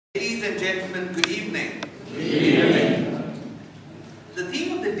Ladies and gentlemen, good evening. Good evening. The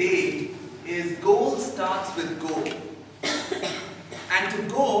theme of the day is goal starts with go. And to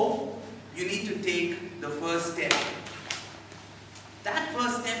go, you need to take the first step. That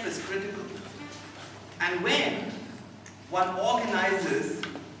first step is critical. And when one organizes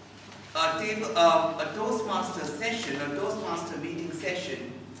a Toastmaster session, a Toastmaster meeting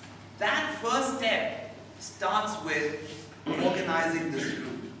session, that first step starts with organizing this group.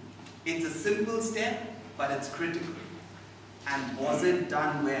 It's a simple step, but it's critical. And was it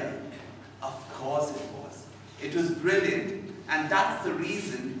done well? Of course it was. It was brilliant, and that's the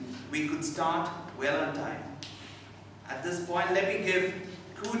reason we could start well on time. At this point, let me give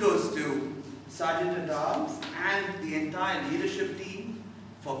kudos to Sergeant at Arms and the entire leadership team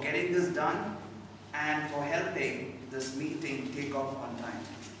for getting this done and for helping this meeting take off on time.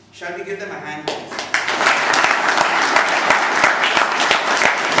 Shall we give them a hand, please?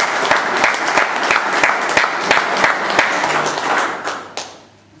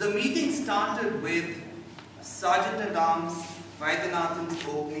 The meeting started with Sergeant at Arms Vaidyanathan's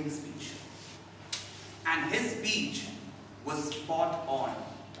opening speech. And his speech was spot on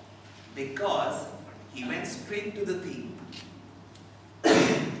because he went straight to the theme.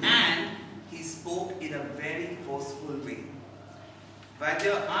 And he spoke in a very forceful way.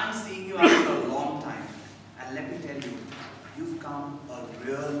 Vaidya, I'm seeing you after a long time. And let me tell you, you've come a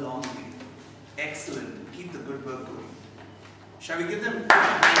real long way. Excellent. Keep the good work going. Shall we give them? And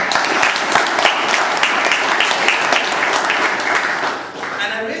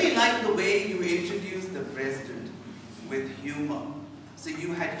I really like the way you introduced the president with humor. So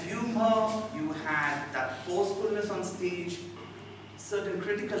you had humor, you had that forcefulness on stage, certain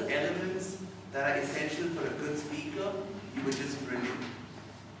critical elements that are essential for a good speaker. You were just brilliant.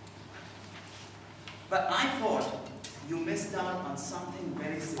 But I thought you missed out on something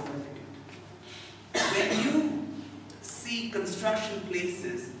very significant. When you see construction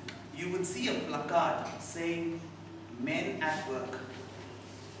places, you would see a placard saying men at work.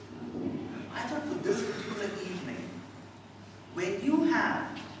 I thought for this particular evening, when you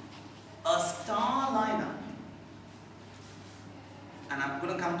have a star lineup, and I'm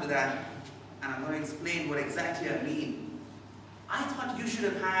going to come to that, and I'm going to explain what exactly I mean. I thought you should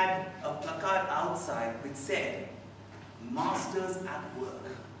have had a placard outside which said, Masters at Work.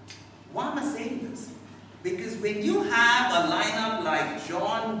 Why am I saying this? Because when you have a lineup like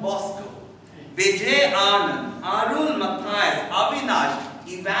John Bosco, Vijay Anand, Arul Matthias, Avinash,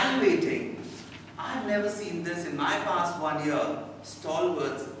 evaluating, I've never seen this in my past 1 year,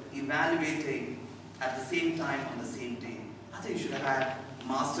 stalwarts evaluating at the same time on the same day. I think you should have had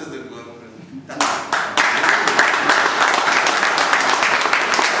Masters at Work.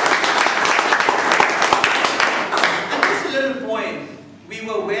 And just a little point. We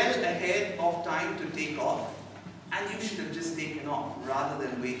were well ahead of time to take off, and you should have just taken off rather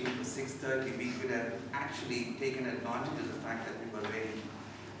than waiting for 6:30. We could have actually taken advantage of the fact that we were ready.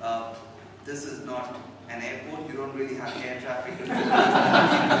 This is not an airport. You don't really have air traffic.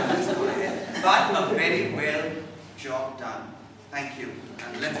 Just go ahead. But a very well job done. Thank you.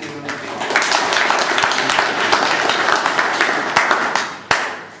 And let's give him a big.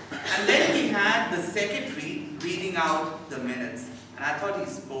 And then we had the secretary reading out the minutes. And I thought he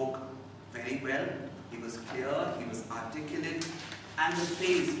spoke very well. He was clear, he was articulate, and the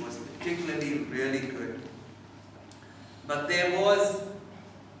pace was particularly really good. But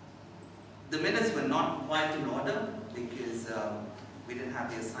the minutes were not quite in order because we didn't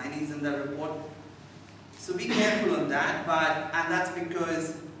have the assignees in the report. So be careful on that, and that's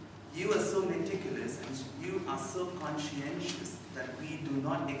because you are so meticulous and you are so conscientious that we do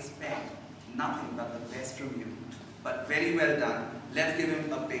not expect nothing but the best from you. But very well done. Let's give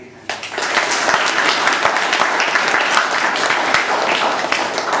him a big hand.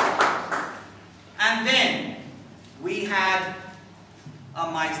 And then we had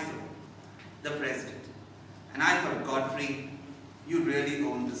a maestro, the president. And I thought, Godfrey, you really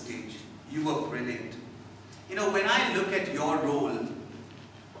owned the stage. You were brilliant. You know, when I look at your role,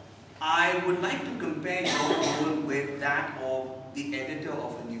 I would like to compare your role with that of the editor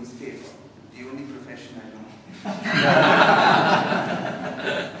of a newspaper, the only profession I know.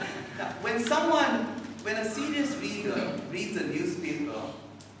 When a serious reader reads a newspaper,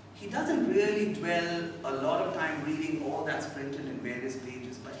 he doesn't really dwell a lot of time reading all that's printed in various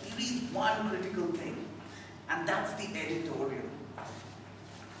pages, but he reads one critical thing, and that's the editorial.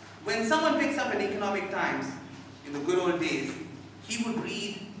 When someone picks up an Economic Times in the good old days, he would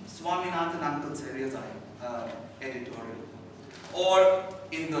read Swaminathan Uncle Seria's editorial. Or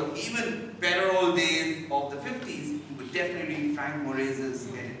in the even better old days of the 50s, he would definitely read Frank Moraes'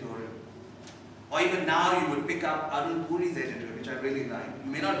 editorial. Or even now you would pick up Arun Puri's editor, which I really like.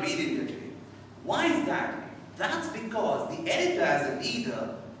 You may not read India Today. Why is that? That's because the editor as a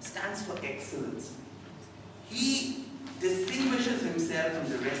leader stands for excellence. He distinguishes himself from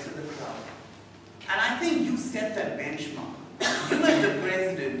the rest of the crowd. And I think you set that benchmark. You as the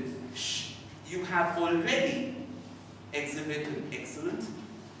president, you have already exhibited excellence.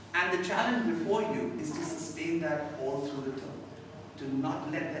 And the challenge before you is to sustain that all through the term. To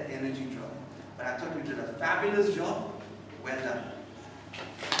not let that energy drop. But I thought you did a fabulous job. Well done.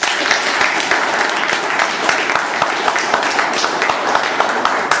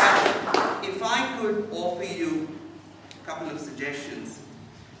 If I could offer you a couple of suggestions,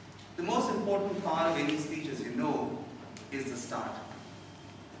 the most important part of any speech, as you know, is the start.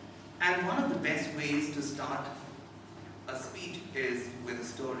 And one of the best ways to start a speech is with a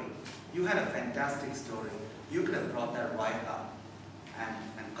story. You had a fantastic story. You could have brought that right up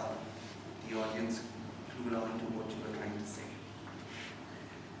and got the audience clued on to what you were trying to say.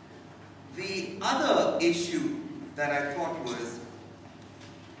 The other issue that I thought was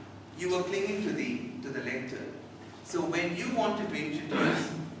you were clinging to the lectern. So when you wanted to introduce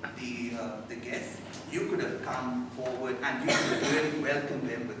the guests, you could have come forward and you could have really welcomed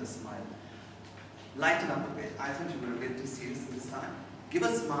them with a smile. Lighten up a bit. I thought you were a bit too serious this time. Give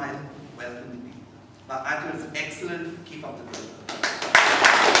a smile, welcome the people. But I thought it was excellent. Keep up the good work.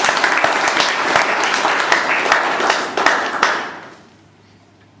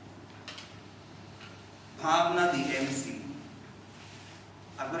 Bhavna, the MC.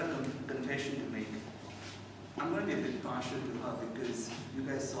 I've got a confession to make. I'm going to be a bit partial to her because you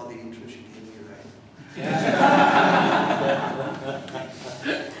guys saw the intro she gave me, right?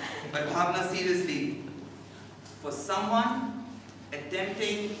 But Bhavna, seriously, for someone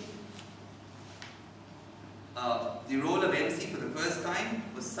attempting the role of MC for the first time,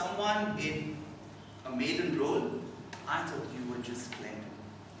 for someone in a maiden role, I thought you were just splendid.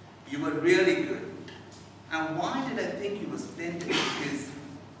 You were really good. And why did I think you were splendid? Because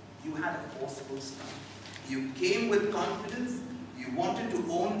you had a forceful start. You came with confidence, you wanted to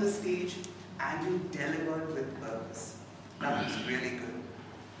own the stage, and you delivered with purpose. That was really good.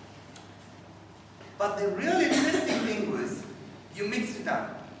 But the real interesting thing was, you mixed it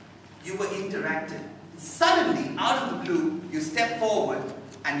up. You were interactive. Suddenly, out of the blue, you stepped forward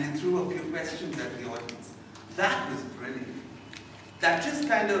and you threw a few questions at the audience. That was brilliant. That just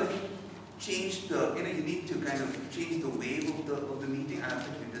kind of changed the, you need to kind of change the wave of the meeting, and I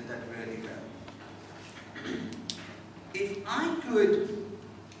think you did that really well. If I could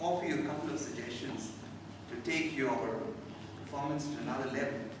offer you a couple of suggestions to take your performance to another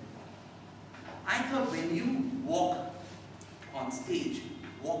level, I thought when you walk on stage,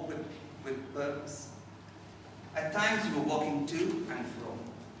 walk with purpose. At times you were walking to and fro.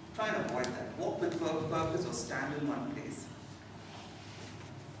 Try and avoid that. Walk with purpose or stand in one place.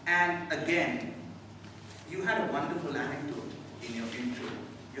 And again, you had a wonderful anecdote in your intro.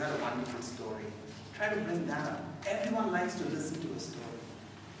 You had a wonderful story. Try to bring that up. Everyone likes to listen to a story.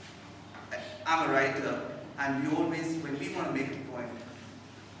 I'm a writer, and we always, when we want to make a point,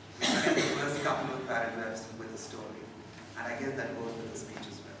 we spend the first couple of paragraphs with a story. And I guess that goes with the speech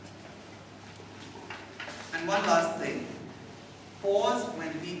as well. And one last thing. Pause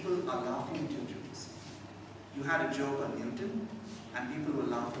when people are laughing at your jokes. You had a joke on Newton, and people were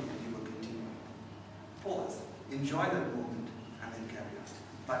laughing and you were continuing. Pause. Enjoy that moment, and then carry on.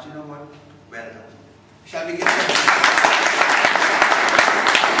 But you know what? Well done. Shall we get started?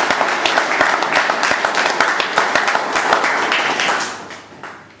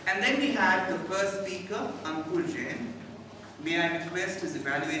 And then we had the first speaker, Ankur Jain. May I request his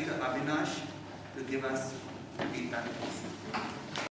evaluator, Avinash, to give us feedback, please.